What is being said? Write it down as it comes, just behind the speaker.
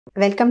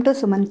Welcome to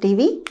SumanTV.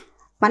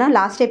 మనం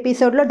last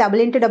ఎపిసోడ్లో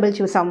double into double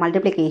చూసాం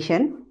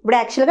మల్టిప్లికేషన్. ఇప్పుడు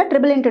యాక్చువల్గా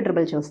ట్రిపుల్ ఇంటూ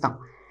ట్రిపుల్ చూస్తాం.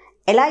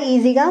 ఎలా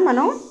ఈజీగా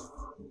మనం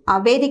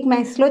వేదిక్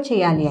మ్యాథ్స్లో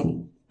చేయాలి అని.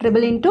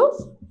 Triple into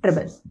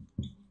triple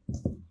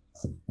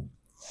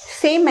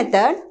same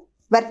method,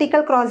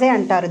 vertical క్రాసే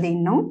అంటారు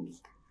దీన్ని.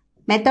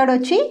 మెథడ్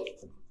వచ్చి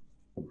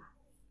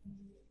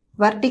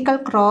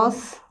వర్టికల్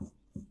క్రాస్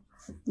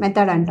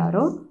మెథడ్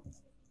అంటారు.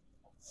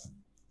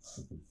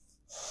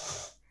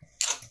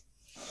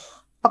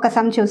 ఒక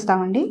సమ్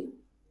చూస్తామండి.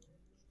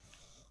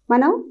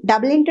 మనం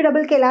డబుల్ ఇంటూ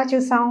డబుల్కి ఎలా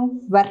చూసాం?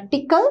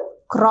 వర్టికల్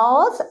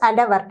క్రాస్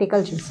అండ్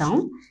వర్టికల్ చూసాం.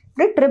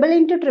 ఇప్పుడు ట్రిపుల్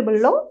ఇంటూ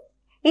ట్రిపుల్లో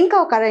ఇంకా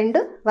ఒక రెండు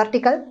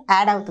వర్టికల్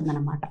యాడ్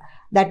అవుతుందన్నమాట.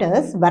 That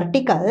is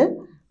vertical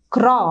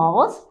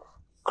cross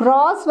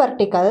cross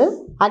vertical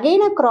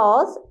again a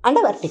cross and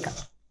a vertical.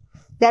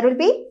 There will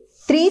be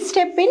three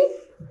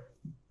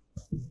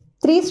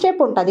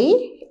step ఉంటుంది.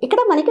 ఇక్కడ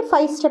మనకి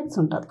 5 స్టెప్స్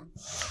ఉంటుంది.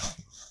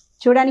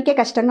 చూడడానికే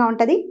కష్టంగా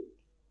ఉంటుంది,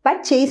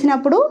 బట్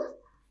చేసినప్పుడు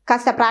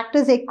కాస్త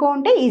ప్రాక్టీస్ ఎక్కువ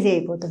ఉంటే ఈజీ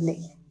అయిపోతుంది.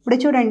 ఇప్పుడు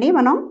చూడండి,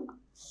 మనం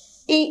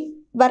ఈ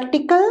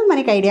వర్టికల్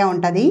మనకి ఐడియా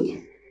ఉంటుంది.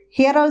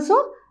 Here also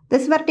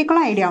this vertical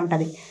idea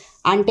ఉంటుంది.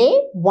 అంటే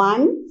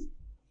 1,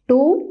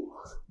 2,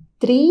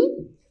 3,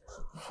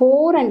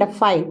 4 అండ్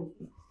 5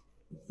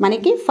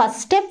 మనకి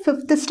ఫస్ట్ స్టెప్,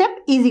 ఫిఫ్త్ స్టెప్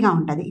ఈజీగా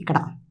ఉంటుంది. ఇక్కడ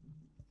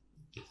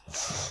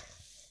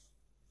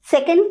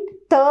సెకండ్,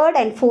 థర్డ్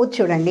అండ్ ఫోర్త్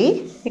చూడండి.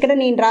 ఇక్కడ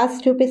నేను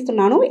రాసి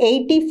చూపిస్తున్నాను.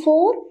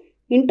 84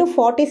 ×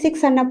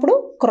 46 అన్నప్పుడు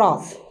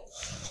క్రాస్.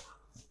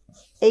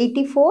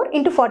 84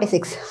 ×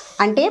 46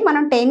 అంటే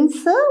మనం టెన్స్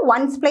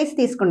వన్స్ ప్లేస్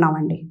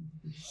తీసుకున్నామండి.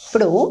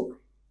 ఇప్పుడు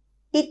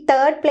ఈ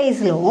థర్డ్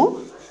ప్లేస్లో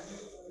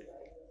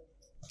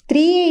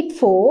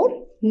 384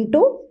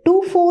 ×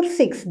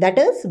 246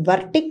 that is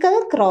vertical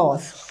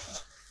cross.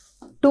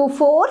 2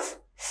 4s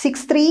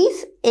 6 3s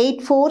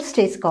 8 4s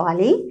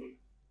చేసుకోవాలి.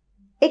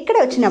 ఇక్కడ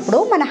వచ్చినప్పుడు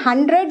మన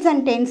హండ్రెడ్స్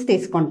అండ్ టెన్స్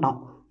తీసుకుంటాం.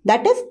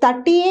 That is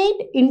 38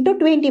 ×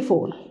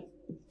 24.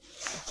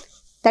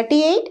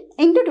 38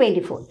 ×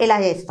 24 ఇలా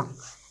చేస్తాం.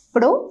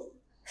 ఇప్పుడు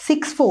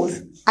 6 4s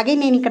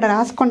అగైన్ నేను ఇక్కడ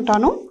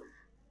రాసుకుంటాను.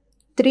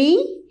 3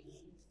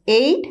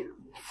 8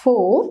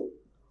 4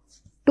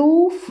 2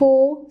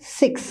 4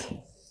 6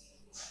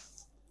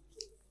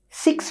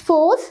 6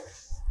 4s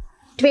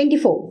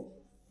 24.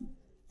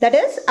 That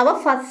is our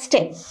first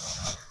step.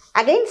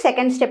 Again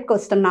second స్టెప్కి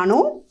వస్తున్నాను.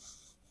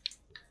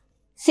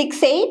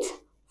 6 8s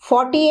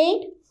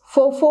 48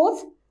 4 4s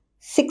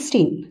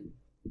 16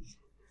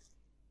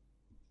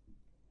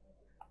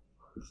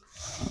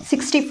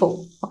 64.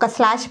 ఒక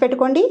స్లాష్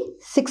పెట్టుకోండి.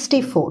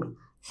 64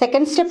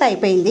 సెకండ్ స్టెప్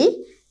అయిపోయింది.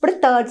 ఇప్పుడు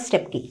థర్డ్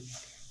స్టెప్కి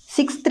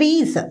 6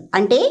 3s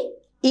అంటే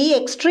ఈ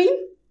ఎక్స్ట్రీమ్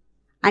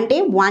అంటే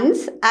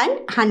once and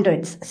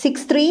hundreds.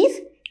 6 3s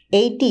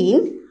 18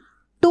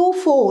 2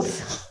 4s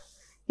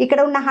ఇక్కడ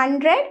ఉన్న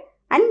 100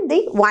 and the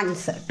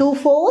once. 2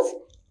 4s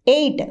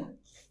 8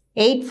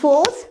 8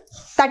 4s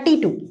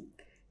 32.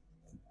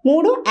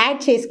 3 add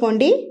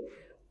చేసుకోండి.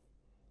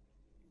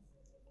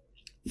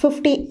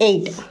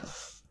 58.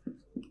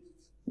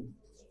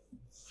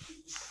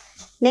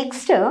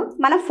 నెక్స్ట్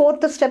మనం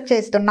ఫోర్త్ స్టెప్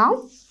చేస్తున్నాం.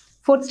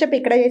 ఫోర్త్ స్టెప్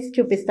ఇక్కడ చేసి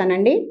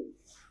చూపిస్తానండి.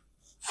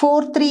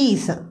 4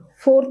 3s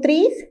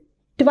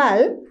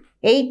 12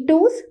 8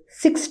 2s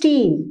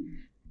 16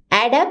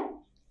 యాడ్ అప్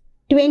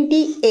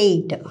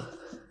 28.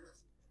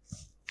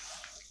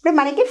 ఇప్పుడు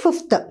మనకి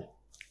ఫిఫ్త్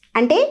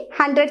అంటే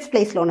హండ్రెడ్స్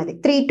ప్లేస్లో ఉన్నది.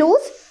 3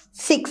 2s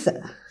 6.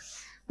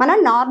 మనం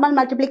నార్మల్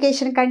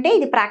మల్టిప్లికేషన్ కంటే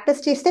ఇది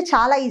ప్రాక్టీస్ చేస్తే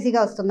చాలా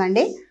ఈజీగా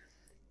వస్తుందండి.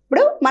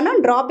 ఇప్పుడు మనం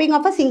dropping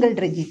of a single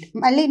digit.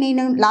 మళ్ళీ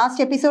నేను లాస్ట్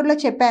ఎపిసోడ్లో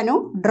చెప్పాను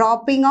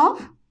dropping of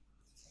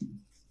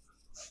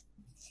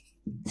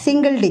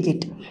single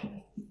digit.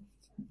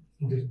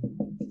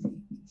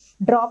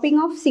 Dropping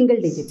of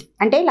single digit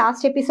అంటే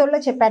లాస్ట్ ఎపిసోడ్లో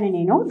చెప్పాను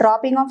నేను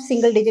డ్రాపింగ్ ఆఫ్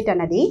సింగిల్ డిజిట్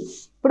అన్నది.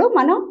 ఇప్పుడు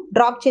మనం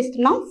డ్రాప్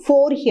చేస్తున్నాం.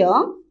 4 హియర్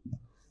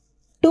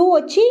 2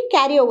 వచ్చి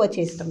క్యారీ ఓవర్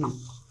చేస్తున్నాం.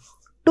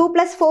 2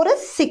 + 4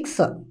 is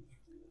 6.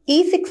 ఈ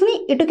 6ని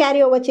ఇటు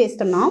క్యారీ ఓవర్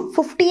చేస్తున్నాం.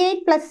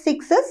 58 +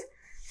 6 is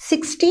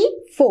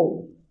 64.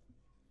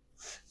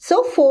 సో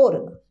 4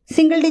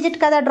 సింగిల్ డిజిట్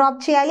కదా డ్రాప్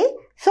చేయాలి.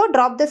 So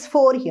drop this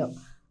 4 here.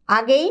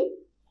 Again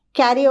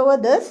carry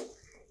over this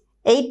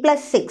 8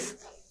 + 6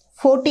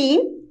 14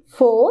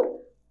 4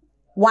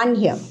 1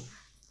 here.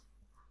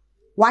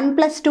 1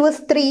 + 2 is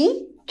 3.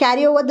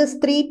 Carry over this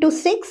 3 to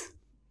 6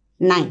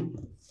 9.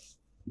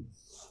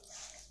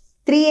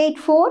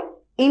 384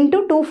 ×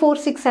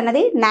 246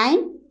 అన్నది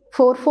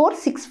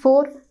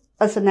 94464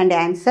 వస్తుందండి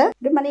ఆన్సర్.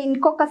 ఇప్పుడు మనం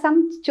ఇంకొక సమ్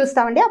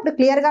చూస్తామండి. అప్పుడు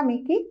క్లియర్గా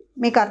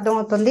మీకు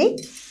అర్థమవుతుంది.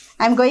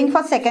 I'm going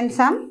for second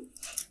some.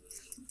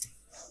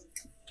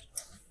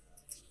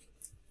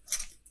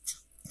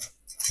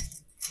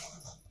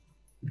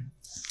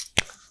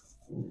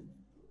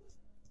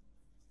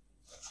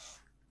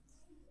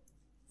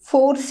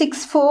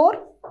 $464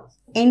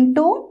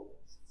 ×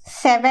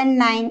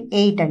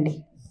 798 అండి.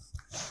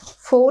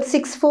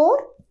 464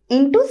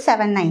 ×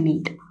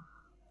 798.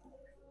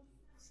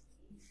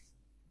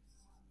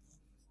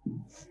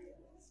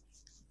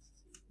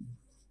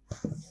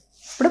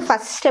 ఇప్పుడు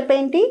ఫస్ట్ స్టెప్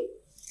ఏంటి?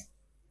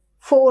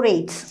 4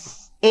 8s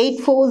 8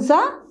 4s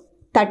are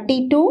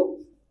 32.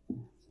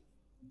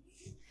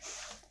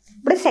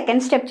 ఇప్పుడు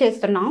సెకండ్ స్టెప్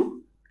చేస్తున్నాం.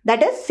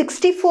 దట్ ఈస్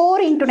 64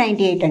 into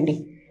 98 అండి.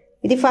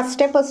 ఇది ఫస్ట్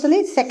స్టెప్ వస్తుంది,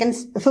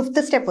 ఫిఫ్త్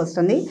స్టెప్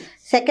వస్తుంది.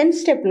 సెకండ్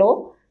స్టెప్లో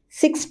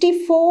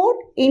 64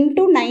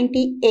 into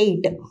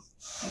 98.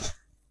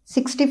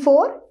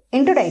 64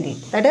 into 98.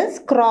 That is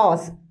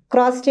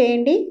cross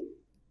చేయండి.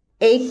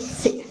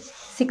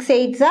 6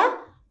 8s are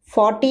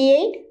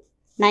 48,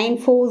 9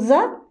 4s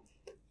are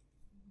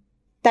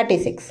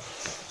 36.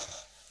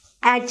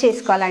 Add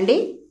చేసుకోవాలండి.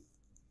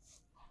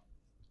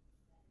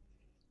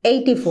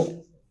 84.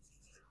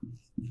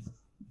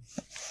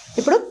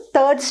 ఇప్పుడు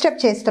థర్డ్ స్టెప్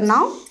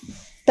చేస్తున్నాం.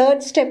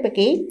 థర్డ్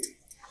స్టెప్కి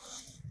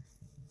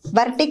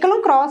వర్టికల్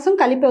క్రాస్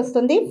కలిపి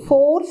వస్తుంది.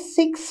 4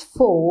 6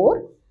 4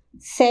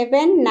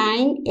 7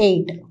 9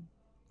 8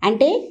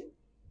 అంటే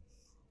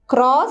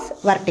cross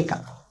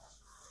vertical.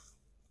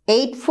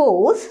 8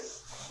 4s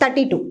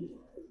 32,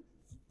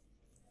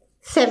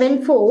 7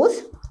 4s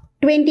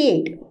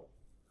 28,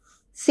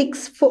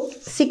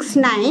 6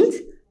 9s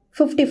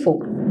 54.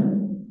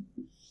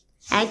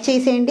 Add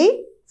చేసేయండి.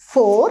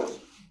 4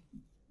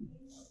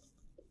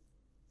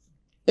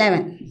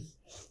 11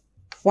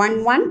 1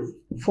 1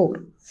 4.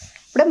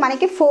 ఇప్పుడు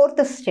మనకి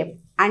ఫోర్త్ స్టెప్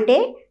అంటే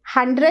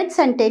హండ్రెడ్స్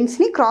అండ్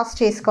టెన్స్ని క్రాస్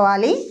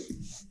చేసుకోవాలి.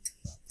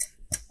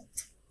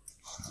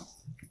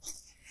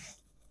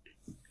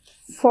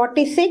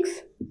 46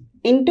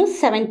 into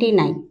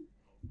 79.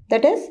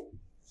 దట్ ఈస్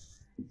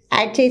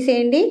యాడ్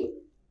చేసేయండి.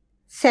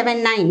 7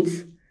 9s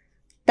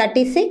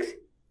 36,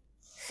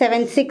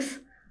 7 6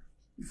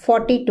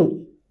 42,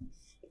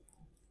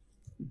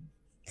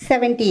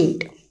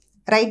 78.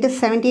 Right the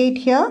 78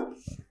 here.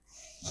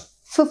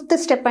 Fifth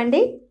step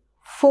అండి.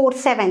 4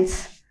 7s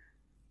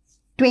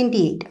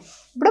 28.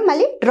 ఇప్పుడు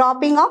మళ్ళీ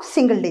డ్రాపింగ్ ఆఫ్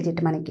సింగిల్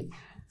డిజిట్ మనకి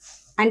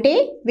అంటే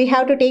we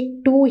have to take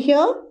 2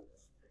 here,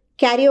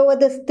 carry over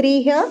this 3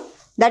 here.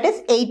 That is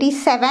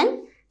 87.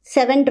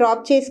 7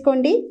 drop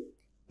చేసుకోండి.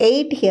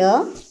 8 here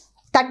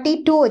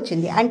 32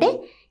 వచ్చింది అంటే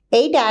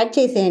 8 యాడ్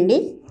చేసేయండి.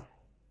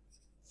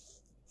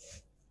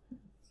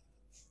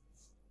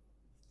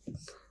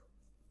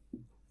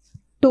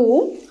 2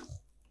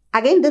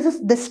 అగైన్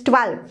దిస్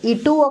 12. ఈ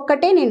 2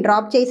 ఒక్కటే నేను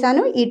డ్రాప్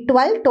చేశాను. ఈ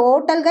 12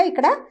 టోటల్గా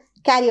ఇక్కడ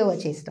క్యారీ ఓవర్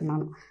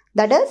చేస్తున్నాను.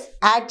 దట్ ఈస్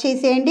యాడ్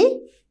చేసేయండి.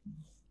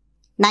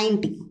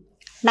 90.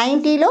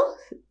 90లో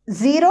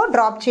 0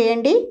 డ్రాప్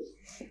చేయండి.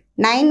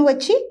 9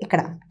 వచ్చి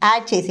ఇక్కడ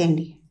యాడ్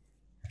చేసేయండి.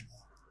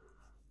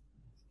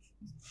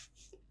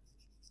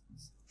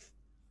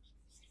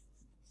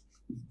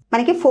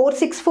 మనకి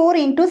 464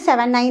 into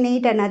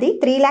 798 అన్నది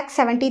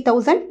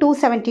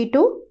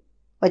 3,70,272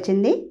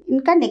 వచ్చింది.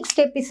 ఇంకా నెక్స్ట్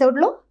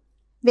ఎపిసోడ్లో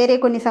వేరే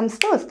కొన్ని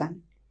సమ్స్తో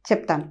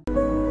చెప్తాను.